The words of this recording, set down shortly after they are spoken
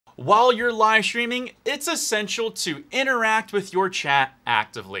While you're live streaming, it's essential to interact with your chat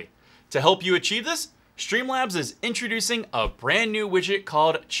actively. To help you achieve this, Streamlabs is introducing a brand new widget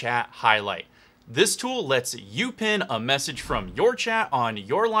called Chat Highlight. This tool lets you pin a message from your chat on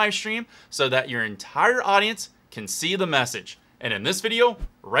your live stream so that your entire audience can see the message. And in this video,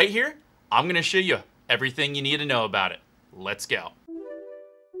 right here, I'm going to show you everything you need to know about it. Let's go.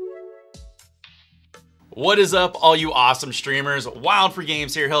 What is up, all you awesome streamers? Wild for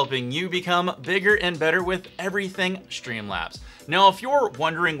Games here, helping you become bigger and better with everything Streamlabs. Now, if you're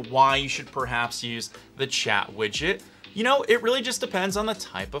wondering why you should perhaps use the chat widget, it really just depends on the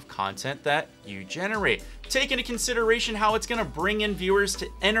type of content that you generate. Take into consideration how it's going to bring in viewers to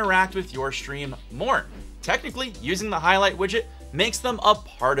interact with your stream more. Technically, using the highlight widget makes them a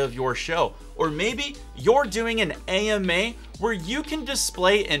part of your show. Or maybe you're doing an AMA where you can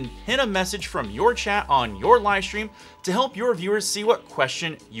display and pin a message from your chat on your live stream to help your viewers see what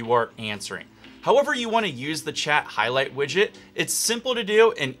question you are answering. However you want to use the chat highlight widget, it's simple to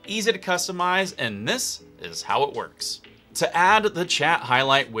do and easy to customize, and this is how it works. To add the chat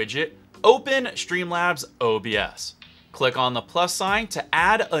highlight widget, open Streamlabs OBS. Click on the plus sign to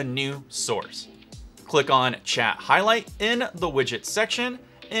add a new source. Click on Chat Highlight in the widget section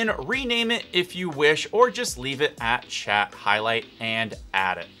and rename it if you wish, or just leave it at Chat Highlight and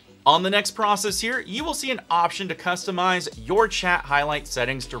add it. On the next process here, you will see an option to customize your chat highlight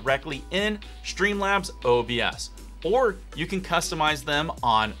settings directly in Streamlabs OBS, or you can customize them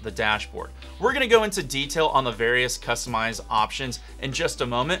on the dashboard. We're gonna go into detail on the various customize options in just a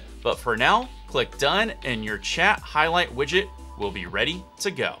moment, but for now, click Done and your chat highlight widget will be ready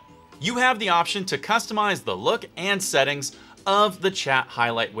to go. You have the option to customize the look and settings of the chat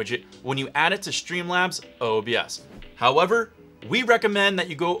highlight widget when you add it to Streamlabs OBS. However, we recommend that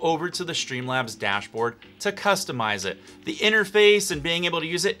you go over to the Streamlabs dashboard to customize it. The interface and being able to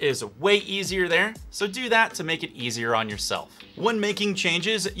use it is way easier there, so do that to make it easier on yourself. When making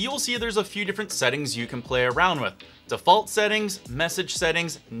changes, you'll see there's a few different settings you can play around with. Default settings, message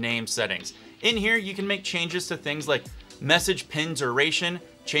settings, name settings. In here, you can make changes to things like message pin duration,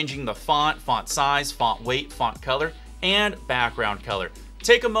 changing the font size, font weight, font color, and background color.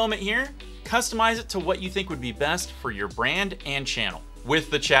 Take a moment here, customize it to what you think would be best for your brand and channel.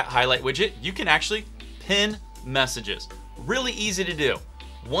 With the chat highlight widget, you can actually pin messages. Really easy to do.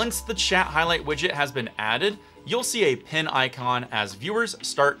 Once the chat highlight widget has been added, you'll see a pin icon as viewers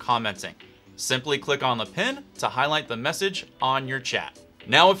start commenting. Simply click on the pin to highlight the message on your chat.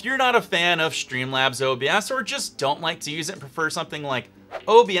 Now, if you're not a fan of Streamlabs OBS or just don't like to use it and prefer something like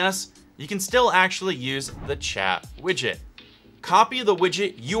OBS, you can still actually use the chat widget. Copy the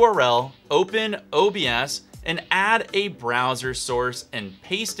widget URL, open OBS, and add a browser source and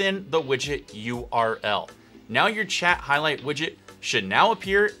paste in the widget URL. Now your chat highlight widget should now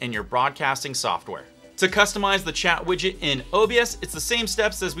appear in your broadcasting software. To customize the chat widget in OBS, it's the same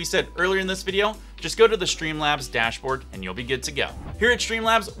steps as we said earlier in this video. Just go to the Streamlabs dashboard and you'll be good to go. Here at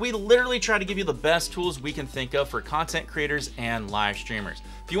Streamlabs, we literally try to give you the best tools we can think of for content creators and live streamers.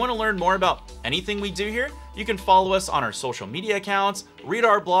 If you want to learn more about anything we do here, you can follow us on our social media accounts, read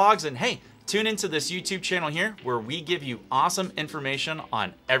our blogs, and hey, tune into this YouTube channel here where we give you awesome information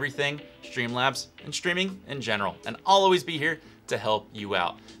on everything Streamlabs and streaming in general. And I'll always be here to help you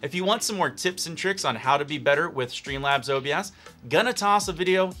out. If you want some more tips and tricks on how to be better with Streamlabs OBS, gonna toss a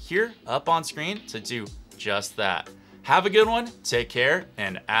video here up on screen to do just that. Have a good one, take care,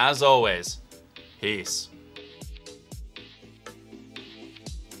 and as always, peace.